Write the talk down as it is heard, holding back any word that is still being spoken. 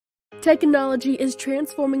Technology is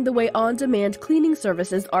transforming the way on-demand cleaning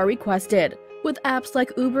services are requested. With apps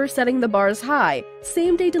like Uber setting the bars high,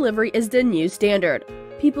 same-day delivery is the new standard.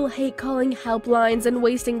 People hate calling helplines and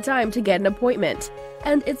wasting time to get an appointment.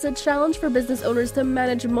 And it's a challenge for business owners to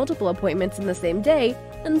manage multiple appointments in the same day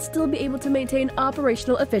and still be able to maintain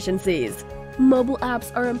operational efficiencies. Mobile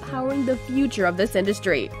apps are empowering the future of this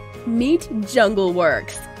industry. Meet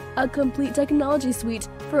Jungleworks, a complete technology suite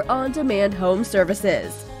for on-demand home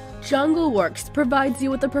services. Jungleworks provides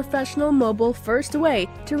you with a professional mobile-first way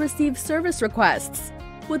to receive service requests.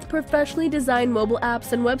 With professionally designed mobile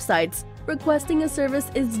apps and websites, requesting a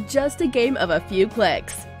service is just a game of a few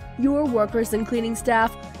clicks. Your workers and cleaning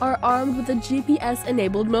staff are armed with a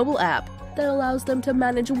GPS-enabled mobile app that allows them to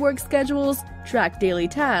manage work schedules, track daily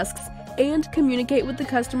tasks, and communicate with the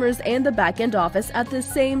customers and the back-end office at the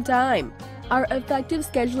same time. Our effective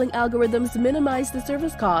scheduling algorithms minimize the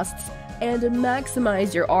service costs and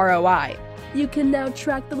maximize your ROI. You can now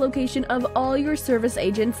track the location of all your service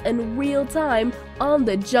agents in real time on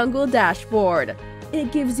the Jungle dashboard.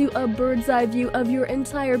 It gives you a bird's-eye view of your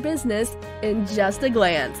entire business in just a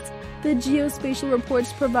glance. The geospatial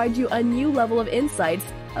reports provide you a new level of insights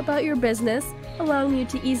about your business, allowing you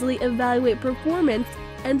to easily evaluate performance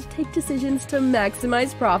and take decisions to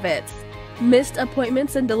maximize profits. Missed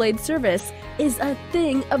appointments and delayed service is a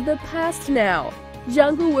thing of the past now.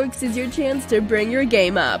 Jungleworks is your chance to bring your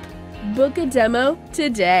game up. Book a demo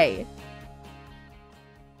today.